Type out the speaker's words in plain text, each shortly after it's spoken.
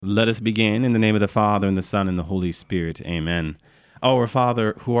Let us begin in the name of the Father, and the Son, and the Holy Spirit. Amen. Our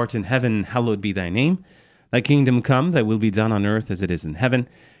Father, who art in heaven, hallowed be thy name. Thy kingdom come, thy will be done on earth as it is in heaven.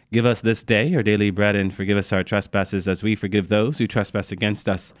 Give us this day our daily bread, and forgive us our trespasses as we forgive those who trespass against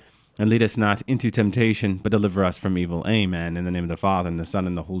us. And lead us not into temptation, but deliver us from evil. Amen. In the name of the Father, and the Son,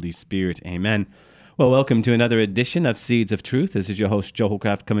 and the Holy Spirit. Amen. Well, welcome to another edition of Seeds of Truth. This is your host,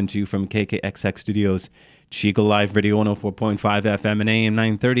 Hollcraft, coming to you from KKXX Studios, Chico Live Radio 104.5 FM and AM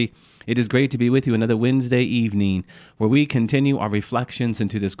 930. It is great to be with you another Wednesday evening where we continue our reflections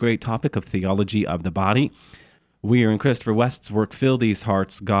into this great topic of theology of the body. We are in Christopher West's work, Fill These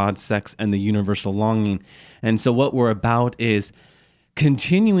Hearts, God, Sex, and the Universal Longing. And so what we're about is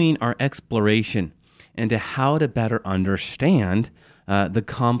continuing our exploration into how to better understand the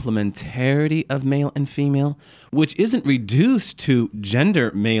complementarity of male and female, which isn't reduced to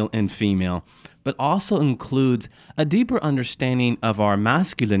gender male and female, but also includes a deeper understanding of our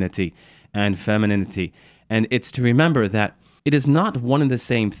masculinity and femininity. And it's to remember that it is not one and the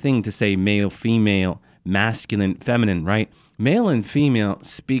same thing to say male, female, masculine, feminine, right? Male and female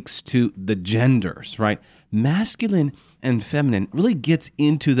speaks to the genders, right? Masculine and feminine really gets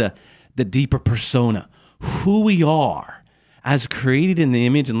into the deeper persona, who we are as created in the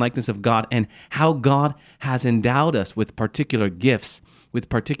image and likeness of God, and how God has endowed us with particular gifts, with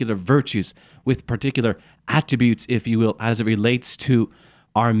particular virtues, with particular attributes, if you will, as it relates to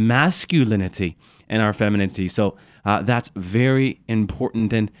our masculinity and our femininity. So that's very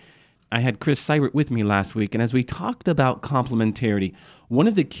important. And I had Chris Seibert with me last week, and as we talked about complementarity, one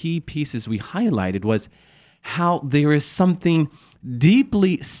of the key pieces we highlighted was how there is something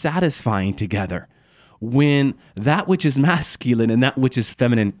deeply satisfying together when that which is masculine and that which is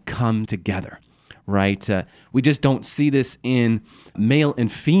feminine come together, right? We just don't see this in male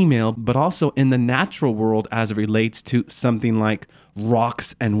and female, but also in the natural world as it relates to something like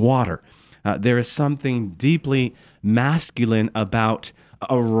rocks and water. There is something deeply masculine about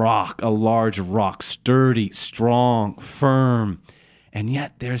a rock, a large rock, sturdy, strong, firm, and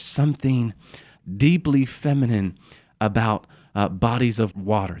yet there's something deeply feminine about bodies of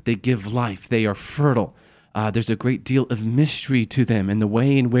water. They give life. They are fertile. There's a great deal of mystery to them in the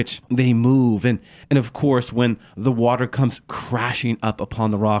way in which they move. And of course, when the water comes crashing up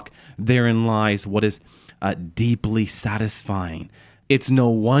upon the rock, therein lies what is deeply satisfying. It's no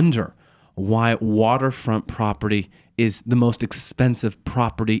wonder why waterfront property is the most expensive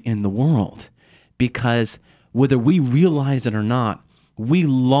property in the world. Because whether we realize it or not, we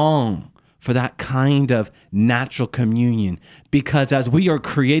long for that kind of natural communion, because as we are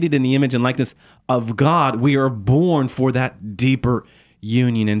created in the image and likeness of God, we are born for that deeper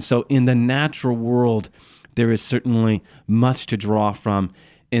union. And so in the natural world, there is certainly much to draw from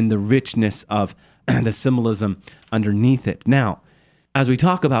in the richness of the symbolism underneath it. Now, as we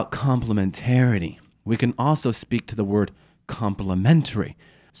talk about complementarity, we can also speak to the word complementary.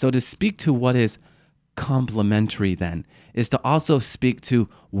 So to speak to what is complementary then is to also speak to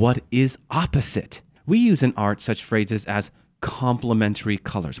what is opposite. We use in art such phrases as complementary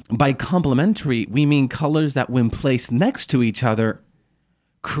colors. By complementary, we mean colors that when placed next to each other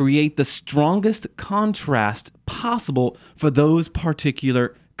create the strongest contrast possible for those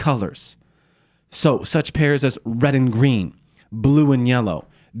particular colors. So such pairs as red and green, blue and yellow,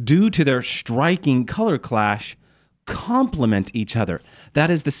 due to their striking color clash, complement each other. That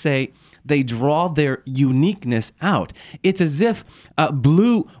is to say, they draw their uniqueness out. It's as if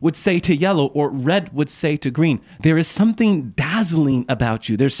blue would say to yellow or red would say to green. There is something dazzling about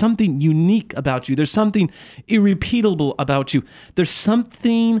you. There's something unique about you. There's something irrepeatable about you. There's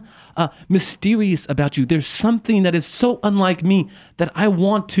something mysterious about you. There's something that is so unlike me that I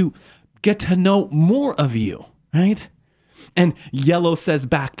want to get to know more of you, right? And yellow says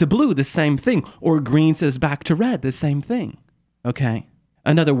back to blue, the same thing. Or green says back to red, the same thing. Okay?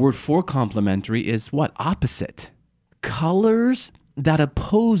 Another word for complementary is what? Opposite. Colors that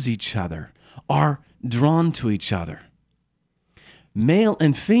oppose each other are drawn to each other. Male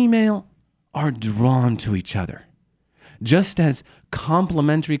and female are drawn to each other. Just as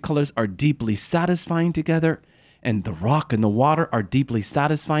complementary colors are deeply satisfying together, and the rock and the water are deeply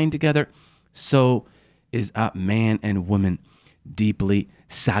satisfying together, so is man and woman deeply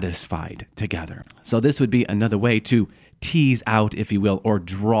satisfied together. So this would be another way to tease out, if you will, or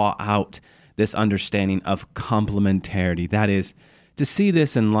draw out this understanding of complementarity. That is, to see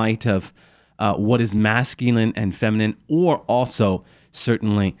this in light of what is masculine and feminine, or also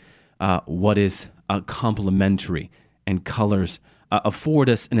certainly what is complementary, and colors afford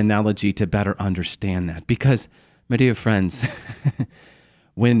us an analogy to better understand that. Because, my dear friends,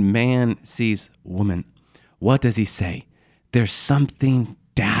 when man sees woman, what does he say? There's something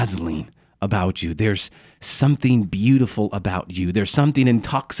dazzling about you. There's something beautiful about you. There's something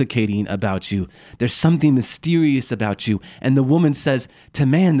intoxicating about you. There's something mysterious about you. And the woman says to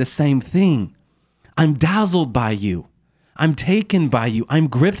man the same thing. I'm dazzled by you. I'm taken by you. I'm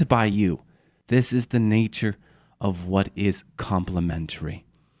gripped by you. This is the nature of what is complementary.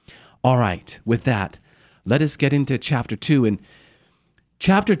 All right, with that, let us get into chapter 2. And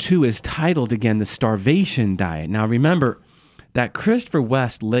chapter 2 is titled again, The Starvation Diet. Now remember that Christopher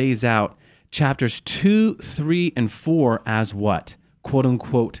West lays out chapters 2, 3, and 4 as what? Quote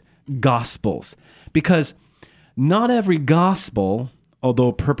unquote, gospels. Because not every gospel,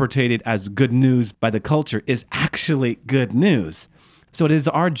 although perpetrated as good news by the culture, is actually good news. So it is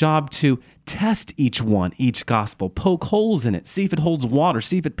our job to test each one, each gospel, poke holes in it, see if it holds water,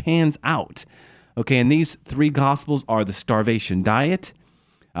 see if it pans out. Okay, and these 3 gospels are the starvation diet,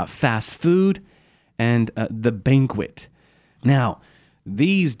 fast food, and the banquet. Now,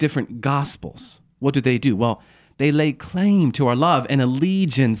 these different gospels, what do? Well, they lay claim to our love and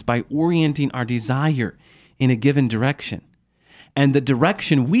allegiance by orienting our desire in a given direction. And the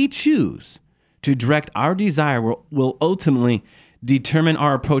direction we choose to direct our desire will ultimately determine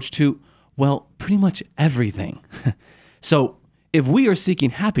our approach to, well, pretty much everything. So if we are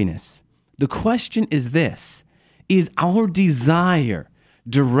seeking happiness, the question is this: is our desire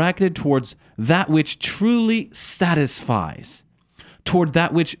directed towards that which truly satisfies, toward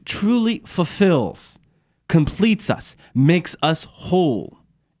that which truly fulfills, completes us, makes us whole?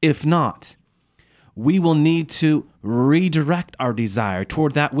 If not, we will need to redirect our desire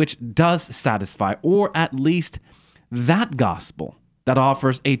toward that which does satisfy, or at least that gospel that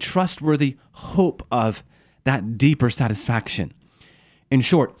offers a trustworthy hope of that deeper satisfaction. In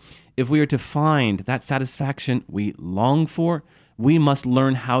short, if we are to find that satisfaction we long for, we must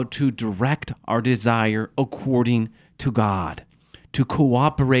learn how to direct our desire according to God, to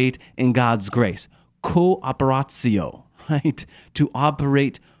cooperate in God's grace, cooperatio, right? To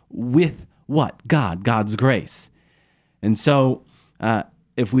operate with what? God's grace. And so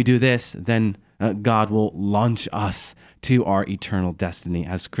if we do this, then God will launch us to our eternal destiny,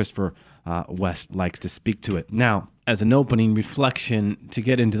 as Christopher West likes to speak to it. Now, as an opening reflection to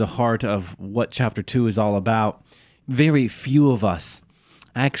get into the heart of what chapter 2 is all about, very few of us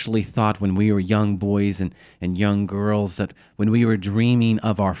actually thought when we were young boys and young girls, that when we were dreaming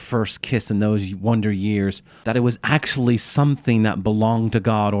of our first kiss in those wonder years, that it was actually something that belonged to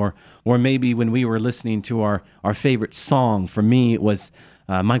God, or maybe when we were listening to our favorite song. For me, it was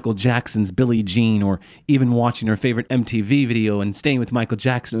Michael Jackson's Billie Jean, or even watching our favorite MTV video and staying with Michael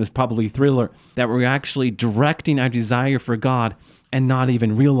Jackson, it was probably Thriller, that we're actually directing our desire for God and not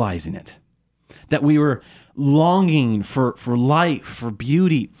even realizing it. That we were longing for life, for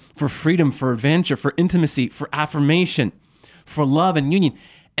beauty, for freedom, for adventure, for intimacy, for affirmation, for love and union.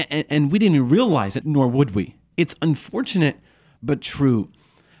 And we didn't even realize it, nor would we. It's unfortunate, but true,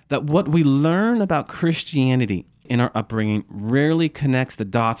 that what we learn about Christianity in our upbringing rarely connects the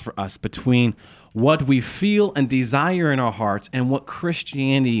dots for us between what we feel and desire in our hearts and what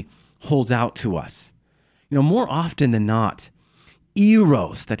Christianity holds out to us. More often than not,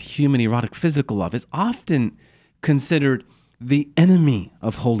 eros, that human erotic physical love, is often considered the enemy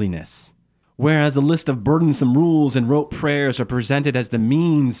of holiness, whereas a list of burdensome rules and rote prayers are presented as the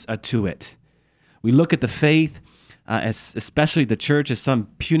means to it. We look at the faith, especially the church, as some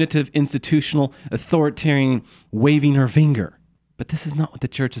punitive, institutional, authoritarian waving her finger. But this is not what the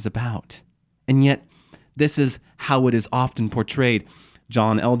church is about. And yet, this is how it is often portrayed.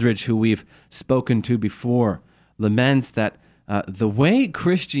 John Eldridge, who we've spoken to before, laments that the way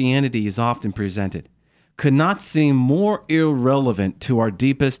Christianity is often presented could not seem more irrelevant to our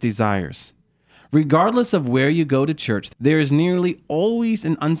deepest desires. Regardless of where you go to church, there is nearly always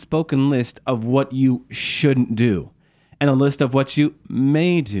an unspoken list of what you shouldn't do and a list of what you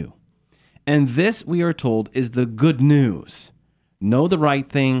may do. And this, we are told, is the good news. Know the right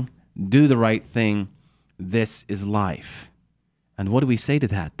thing, do the right thing. This is life. And what do we say to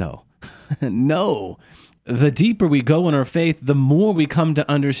that, though? No. The deeper we go in our faith, the more we come to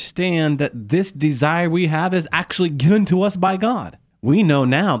understand that this desire we have is actually given to us by God. We know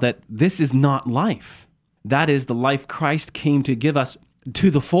now that this is not life. That is the life Christ came to give us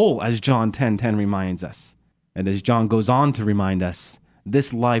to the full, as John 10:10 reminds us. And as John goes on to remind us,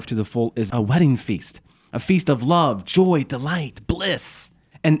 this life to the full is a wedding feast, a feast of love, joy, delight, bliss,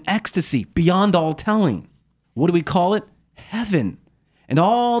 and ecstasy beyond all telling. What do we call it? Heaven. And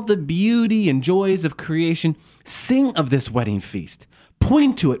all the beauty and joys of creation sing of this wedding feast,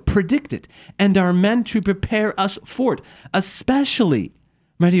 point to it, predict it, and are meant to prepare us for it, especially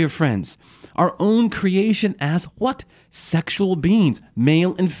My dear friends, our own creation as what? Sexual beings,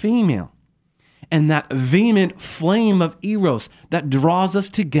 male and female. And that vehement flame of eros that draws us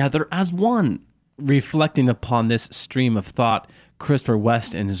together as one. Reflecting upon this stream of thought, Christopher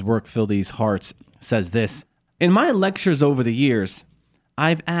West in his work Fill These Hearts says this: in my lectures over the years,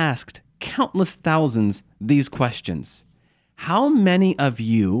 I've asked countless thousands these questions. How many of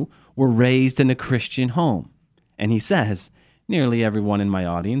you were raised in a Christian home? And he says, nearly everyone in my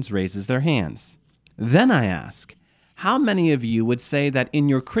audience raises their hands. Then I ask, how many of you would say that in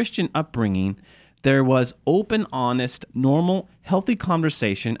your Christian upbringing, there was open, honest, normal, healthy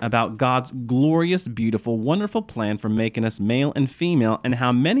conversation about God's glorious, beautiful, wonderful plan for making us male and female, and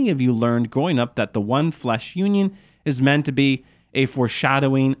how many of you learned growing up that the one flesh union is meant to be a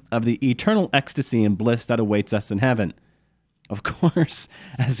foreshadowing of the eternal ecstasy and bliss that awaits us in heaven? Of course,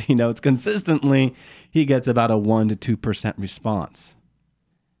 as he notes consistently, he gets about a 1% to 2% response.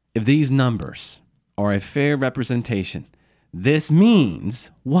 If these numbers are a fair representation, this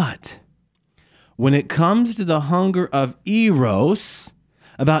means what? When it comes to the hunger of eros,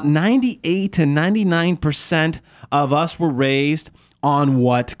 about 98 to 99% of us were raised on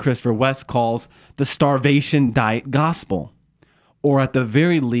what Christopher West calls the starvation diet gospel, or at the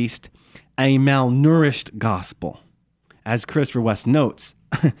very least, a malnourished gospel. As Christopher West notes,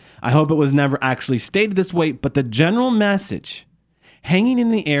 I hope it was never actually stated this way, but the general message hanging in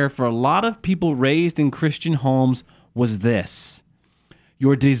the air for a lot of people raised in Christian homes was this: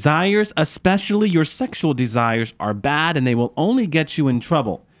 your desires, especially your sexual desires, are bad and they will only get you in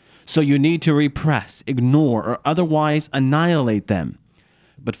trouble. So you need to repress, ignore, or otherwise annihilate them.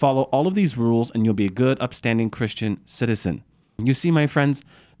 But follow all of these rules and you'll be a good, upstanding Christian citizen. You see, my friends,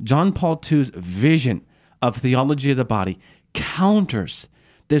 John Paul II's vision of theology of the body counters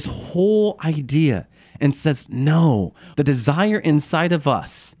this whole idea and says, no, the desire inside of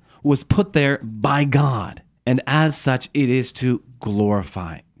us was put there by God, and as such, it is to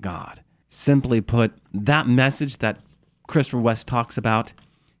glorify God. Simply put, that message that Christopher West talks about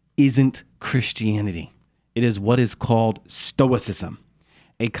isn't Christianity. It is what is called Stoicism,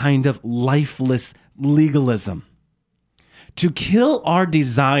 a kind of lifeless legalism. To kill our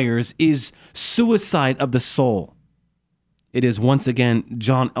desires is suicide of the soul. It is once again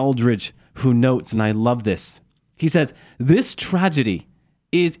John Eldridge who notes, and I love this. He says, this tragedy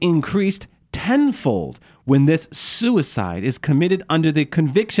is increased tenfold when this suicide is committed under the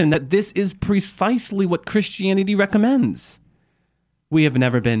conviction that this is precisely what Christianity recommends. We have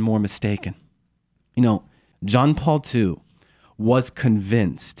never been more mistaken. You know, John Paul II was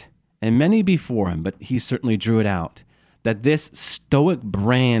convinced, and many before him, but he certainly drew it out, that this Stoic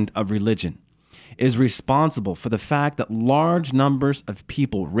brand of religion is responsible for the fact that large numbers of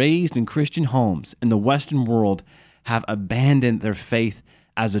people raised in Christian homes in the Western world have abandoned their faith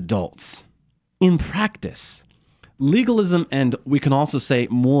as adults. In practice, legalism, and we can also say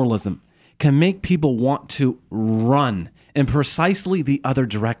moralism, can make people want to run in precisely the other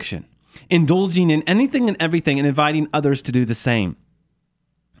direction, indulging in anything and everything and inviting others to do the same.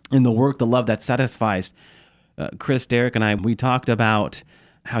 In the work, The Love That Satisfies, Chris, Derek, and I, we talked about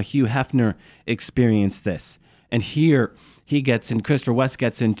how Hugh Hefner experienced this. And here Christopher West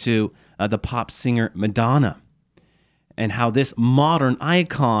gets into the pop singer Madonna, and how this modern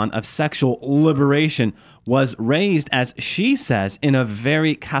icon of sexual liberation was raised, as she says, in a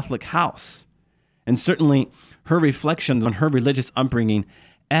very Catholic house. And certainly her reflections on her religious upbringing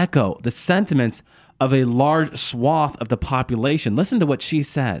echo the sentiments of a large swath of the population. Listen to what she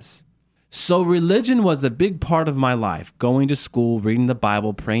says. So religion was a big part of my life, going to school, reading the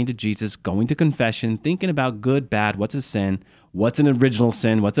Bible, praying to Jesus, going to confession, thinking about good, bad, what's a sin, what's an original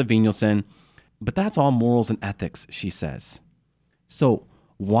sin, what's a venial sin. But that's all morals and ethics, she says. So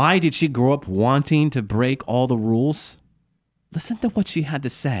why did she grow up wanting to break all the rules? Listen to what she had to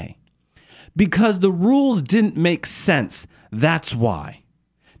say. Because the rules didn't make sense, that's why.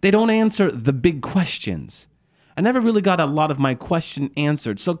 They don't answer the big questions. I never really got a lot of my question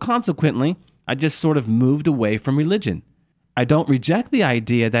answered, so consequently, I just sort of moved away from religion. I don't reject the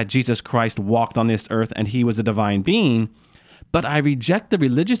idea that Jesus Christ walked on this earth and he was a divine being, but I reject the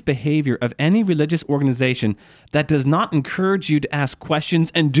religious behavior of any religious organization that does not encourage you to ask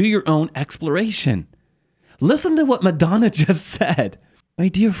questions and do your own exploration. Listen to what Madonna just said. My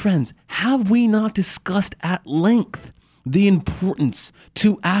dear friends, have we not discussed at length the importance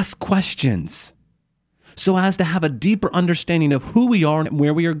to ask questions so as to have a deeper understanding of who we are and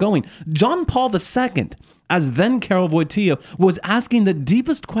where we are going? John Paul II, as then Karol Wojtyla, was asking the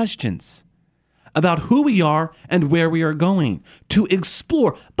deepest questions about who we are and where we are going, to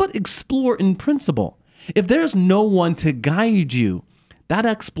explore, but explore in principle. If there's no one to guide you, That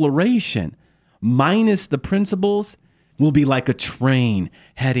exploration, minus the principles, will be like a train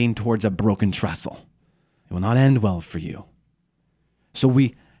heading towards a broken trestle. It will not end well for you. So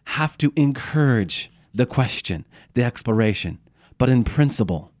we have to encourage the question, the exploration, but in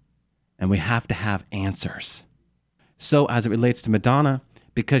principle, and we have to have answers. So as it relates to Madonna,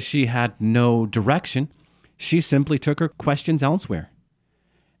 because she had no direction, she simply took her questions elsewhere.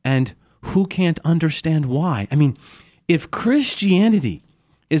 And who can't understand why? I mean, if Christianity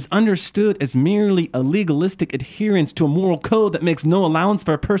is understood as merely a legalistic adherence to a moral code that makes no allowance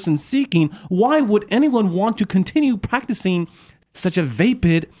for a person seeking, why would anyone want to continue practicing such a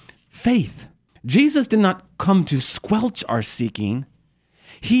vapid faith? Jesus did not come to squelch our seeking.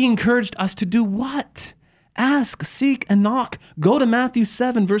 He encouraged us to do what? Ask, seek, and knock. Go to Matthew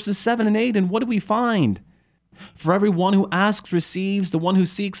 7, verses 7 and 8, and what do we find? For everyone who asks receives, the one who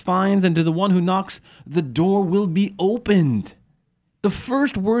seeks finds, and to the one who knocks, the door will be opened. The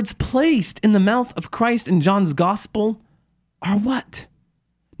first words placed in the mouth of Christ in John's gospel are what?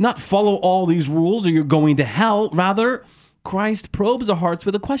 Not follow all these rules or you're going to hell. Rather, Christ probes our hearts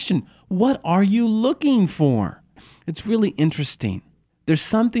with a question. What are you looking for? It's really interesting. There's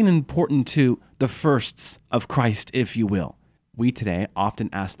something important to the firsts of Christ, if you will. We today often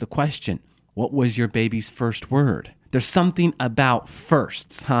ask the question, what was your baby's first word? There's something about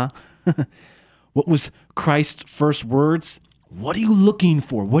firsts, huh? What was Christ's first words? What are you looking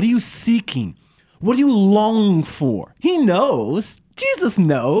for? What are you seeking? What do you long for? He knows. Jesus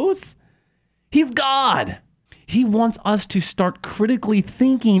knows. He's God. He wants us to start critically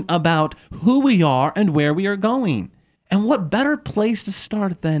thinking about who we are and where we are going. And what better place to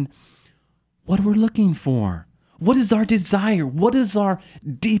start than what we're looking for? What is our desire? What is our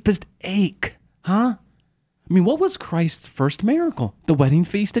deepest ache? Huh? I mean, what was Christ's first miracle? The wedding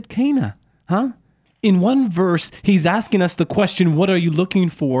feast at Cana. Huh? In one verse, he's asking us the question, what are you looking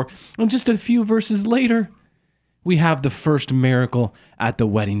for? And just a few verses later, we have the first miracle at the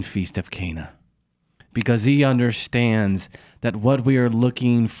wedding feast of Cana. Because he understands that what we are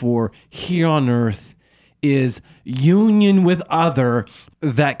looking for here on earth is union with other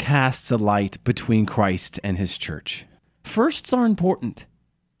that casts a light between Christ and his church. Firsts are important.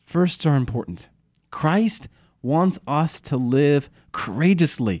 Firsts are important. Christ wants us to live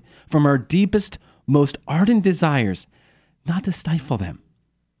courageously from our deepest, most ardent desires, not to stifle them.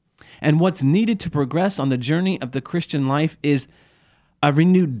 And what's needed to progress on the journey of the Christian life is a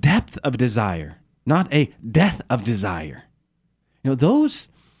renewed depth of desire, not a death of desire. You know, those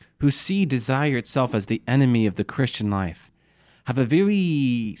who see desire itself as the enemy of the Christian life have a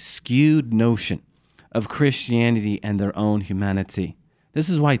very skewed notion of Christianity and their own humanity. This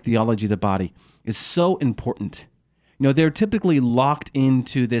is why theology of the body is so important. You know, they're typically locked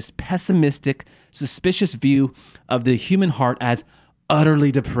into this pessimistic, suspicious view of the human heart as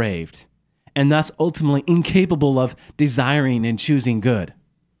utterly depraved, and thus ultimately incapable of desiring and choosing good.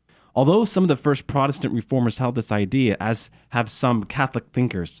 Although some of the first Protestant reformers held this idea, as have some Catholic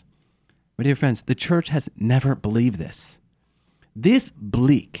thinkers, my dear friends, the church has never believed this. This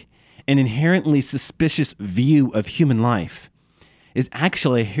bleak and inherently suspicious view of human life is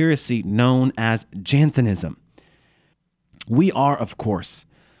actually a heresy known as Jansenism. We are, of course,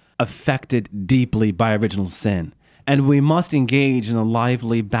 affected deeply by original sin, and we must engage in a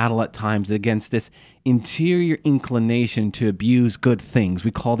lively battle at times against this interior inclination to abuse good things.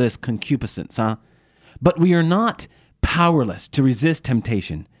 We call this concupiscence, huh? But we are not powerless to resist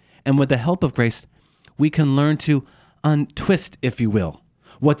temptation, and with the help of grace, we can learn to untwist, if you will,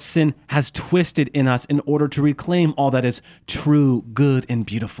 what sin has twisted in us in order to reclaim all that is true, good, and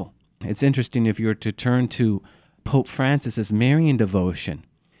beautiful. It's interesting if you were to turn to Pope Francis's Marian devotion.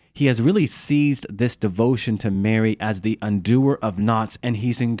 He has really seized this devotion to Mary as the undoer of knots, and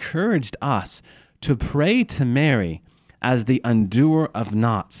he's encouraged us to pray to Mary as the undoer of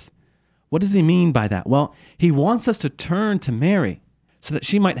knots. What does he mean by that? Well, he wants us to turn to Mary so that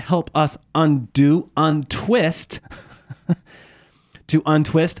she might help us untwist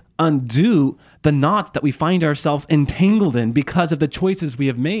undo the knots that we find ourselves entangled in because of the choices we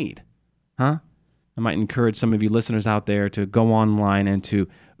have made. Huh? I might encourage some of you listeners out there to go online and to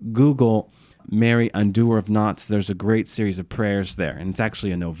Google Mary, Undoer of Knots. There's a great series of prayers there, and it's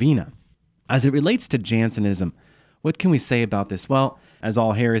actually a novena. As it relates to Jansenism, what can we say about this? Well, as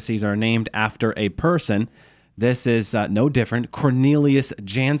all heresies are named after a person, this is no different. Cornelius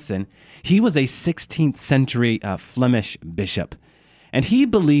Jansen, he was a 16th century Flemish bishop, and he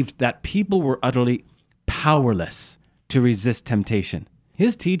believed that people were utterly powerless to resist temptation.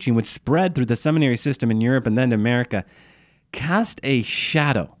 His teaching, which spread through the seminary system in Europe and then to America, cast a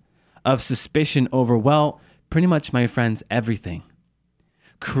shadow of suspicion over, well, pretty much, my friends, everything.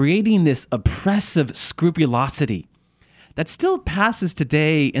 creating this oppressive scrupulosity that still passes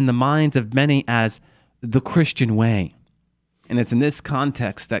today in the minds of many as the Christian way. And it's in this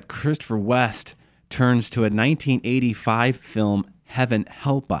context that Christopher West turns to a 1985 film, Heaven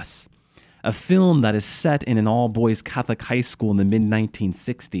Help Us, a film that is set in an all-boys Catholic high school in the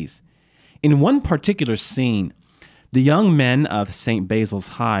mid-1960s. In one particular scene, the young men of St. Basil's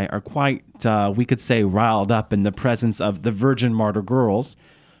High are quite, we could say, riled up in the presence of the Virgin Martyr girls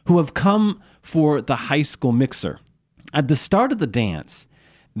who have come for the high school mixer. At the start of the dance,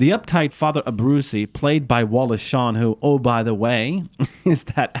 the uptight Father Abruzzi, played by Wallace Shawn, who, oh, by the way, is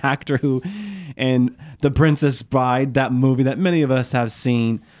that actor who, in The Princess Bride, that movie that many of us have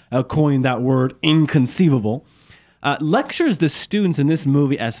seen, coined that word inconceivable, lectures the students in this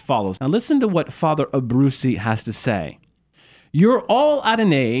movie as follows. Now listen to what Father Abruzzi has to say. You're all at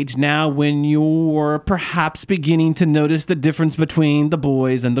an age now when you're perhaps beginning to notice the difference between the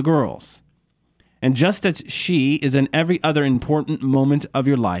boys and the girls. And just as she is in every other important moment of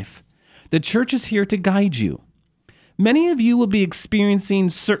your life, the church is here to guide you. Many of you will be experiencing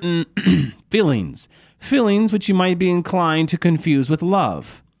certain feelings which you might be inclined to confuse with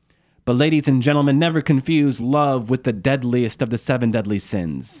love. But ladies and gentlemen, never confuse love with the deadliest of the 7 deadly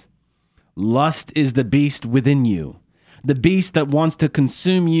sins. Lust is the beast within you, the beast that wants to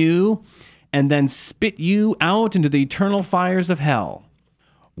consume you and then spit you out into the eternal fires of hell,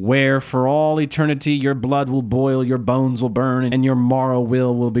 where for all eternity your blood will boil, your bones will burn, and your marrow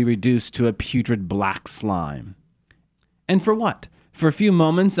will be reduced to a putrid black slime. And for what? For a few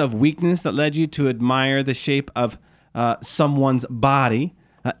moments of weakness that led you to admire the shape of someone's body.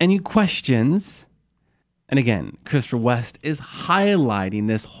 Any questions? And again, Christopher West is highlighting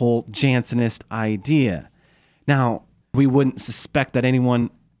this whole Jansenist idea. Now, we wouldn't suspect that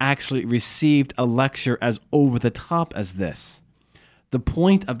anyone actually received a lecture as over the top as this. The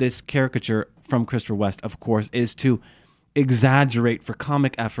point of this caricature from Christopher West, of course, is to exaggerate for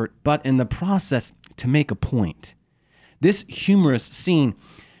comic effort, but in the process, to make a point. This humorous scene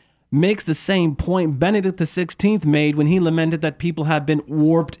makes the same point Benedict XVI made when he lamented that people have been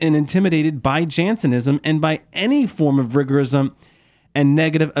warped and intimidated by Jansenism and by any form of rigorism and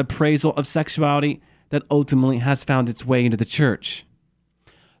negative appraisal of sexuality that ultimately has found its way into the church.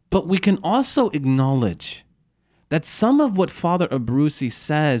 But we can also acknowledge that some of what Father Abruzzi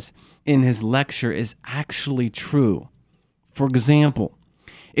says in his lecture is actually true. For example,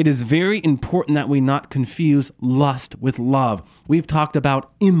 it is very important that we not confuse lust with love. We've talked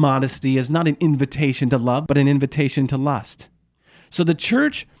about immodesty as not an invitation to love, but an invitation to lust. So the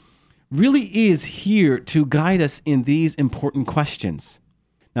church really is here to guide us in these important questions.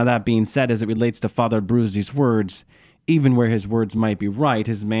 Now, that being said, as it relates to Father Abruzzi's words, even where his words might be right,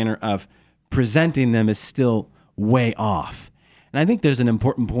 his manner of presenting them is still way off. And I think there's an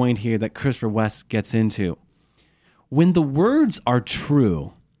important point here that Christopher West gets into. When the words are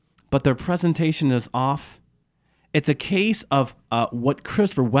true, but their presentation is off, it's a case of what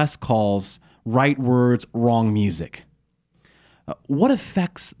Christopher West calls right words, wrong music. What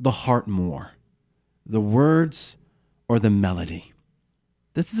affects the heart more, the words or the melody?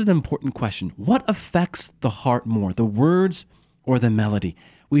 This is an important question. What affects the heart more, the words or the melody?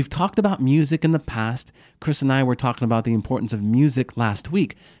 We've talked about music in the past. Chris and I were talking about the importance of music last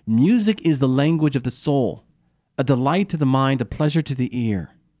week. Music is the language of the soul, a delight to the mind, a pleasure to the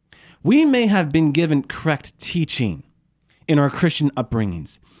ear. We may have been given correct teaching in our Christian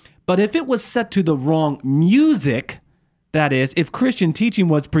upbringings, but if it was set to the wrong music, that is, if Christian teaching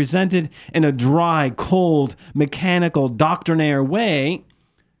was presented in a dry, cold, mechanical, doctrinaire way,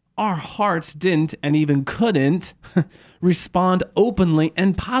 our hearts didn't and even couldn't respond openly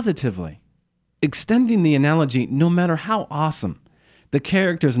and positively. Extending the analogy, no matter how awesome the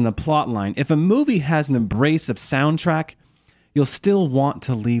characters in the plot line, if a movie has an abrasive soundtrack, you'll still want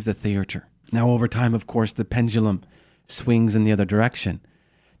to leave the theater. Now, over time, of course, the pendulum swings in the other direction.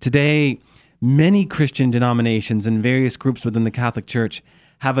 Today, many Christian denominations and various groups within the Catholic Church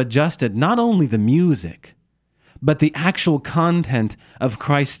have adjusted not only the music, but the actual content of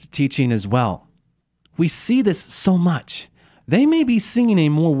Christ's teaching as well. We see this so much. They may be singing a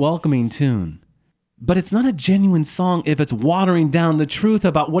more welcoming tune, but it's not a genuine song if it's watering down the truth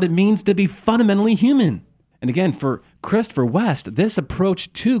about what it means to be fundamentally human. And again, for Christopher West, this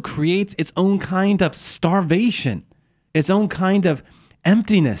approach too creates its own kind of starvation, its own kind of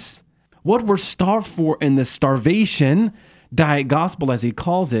emptiness. What we're starved for in this starvation, diet gospel as he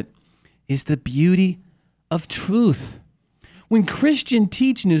calls it, is the beauty of truth. When Christian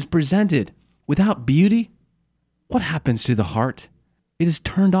teaching is presented without beauty, what happens to the heart? It is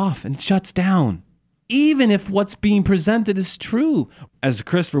turned off and shuts down. even if what's being presented is true. As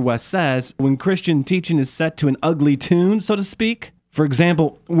Christopher West says, when Christian teaching is set to an ugly tune, so to speak, for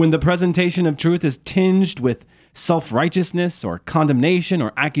example, when the presentation of truth is tinged with self-righteousness or condemnation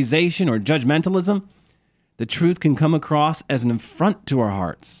or accusation or judgmentalism, the truth can come across as an affront to our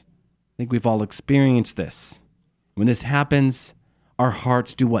hearts. I think we've all experienced this. When this happens, our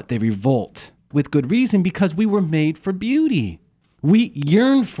hearts do what? They revolt. With good reason, because we were made for beauty. We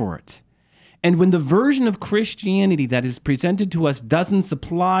yearn for it. And when the version of Christianity that is presented to us doesn't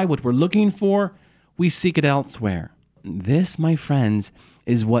supply what we're looking for, we seek it elsewhere. This, my friends,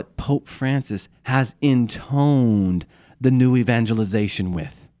 is what Pope Francis has intoned the new evangelization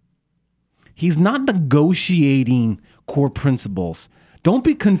with. He's not negotiating core principles. Don't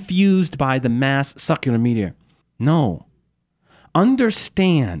be confused by the mass secular media. No.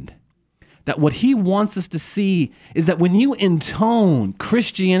 Understand that what he wants us to see is that when you intone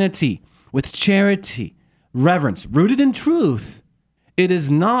Christianity with charity, reverence, rooted in truth, it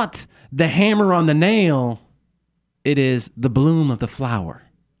is not the hammer on the nail. It is the bloom of the flower.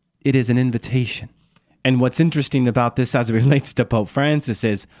 It is an invitation. And what's interesting about this as it relates to Pope Francis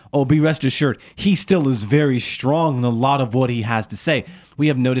is, be rest assured, he still is very strong in a lot of what he has to say. We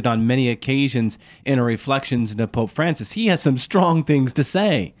have noted on many occasions in our reflections into Pope Francis, he has some strong things to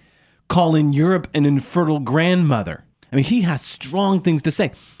say, calling Europe an infertile grandmother. I mean, he has strong things to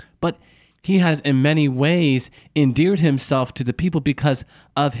say, but he has in many ways endeared himself to the people because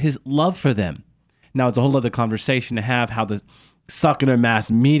of his love for them. Now, it's a whole other conversation to have how the secular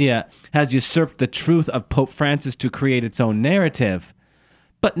mass media has usurped the truth of Pope Francis to create its own narrative.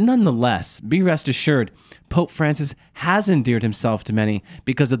 But nonetheless, be rest assured, Pope Francis has endeared himself to many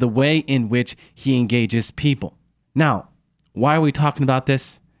because of the way in which he engages people. Now, why are we talking about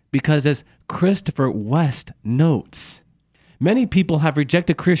this? Because as Christopher West notes, many people have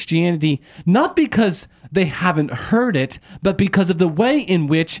rejected Christianity not because they haven't heard it, but because of the way in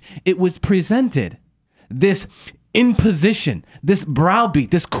which it was presented. This imposition, this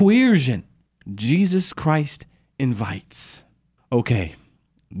browbeat, this coercion. Jesus Christ invites. Okay,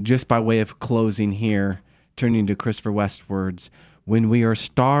 just by way of closing here, turning to Christopher West's words, when we are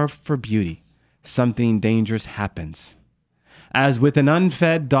starved for beauty, something dangerous happens. As with an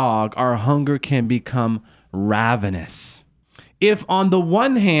unfed dog, our hunger can become ravenous. If on the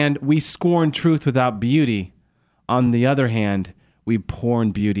one hand we scorn truth without beauty, on the other hand, we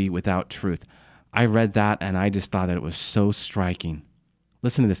porn beauty without truth. I read that and I just thought that it was so striking.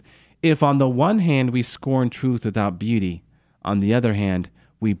 Listen to this. If on the one hand we scorn truth without beauty, on the other hand,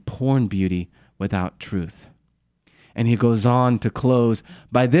 we porn beauty without truth. And he goes on to close,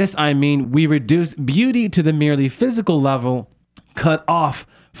 by this I mean we reduce beauty to the merely physical level, cut off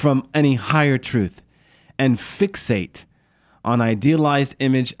from any higher truth, and fixate on idealized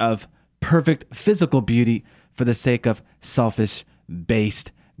image of perfect physical beauty for the sake of selfish,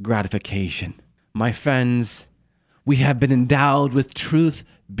 based gratification. My friends, we have been endowed with truth,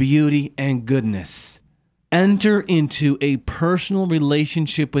 beauty, and goodness. Enter into a personal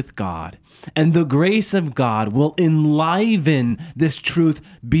relationship with God, and the grace of God will enliven this truth,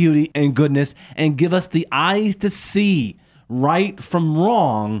 beauty, and goodness, and give us the eyes to see right from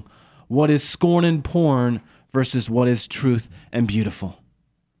wrong, what is scorn and porn versus what is truth and beautiful.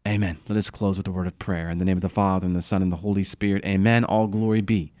 Amen. Let us close with a word of prayer. In the name of the Father, and the Son, and the Holy Spirit. Amen. All glory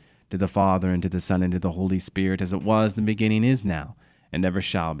be to the Father, and to the Son, and to the Holy Spirit, as it was in the beginning, is now, and ever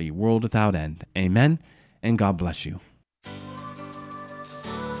shall be, world without end. Amen. And God bless you.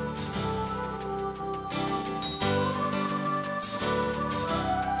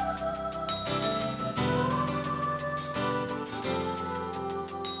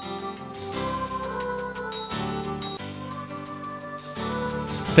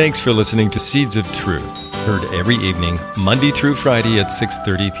 Thanks for listening to Seeds of Truth, heard every evening, Monday through Friday at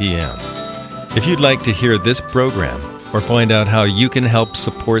 6:30 p.m. If you'd like to hear this program or find out how you can help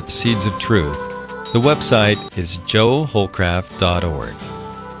support Seeds of Truth, the website is joehollcraft.org.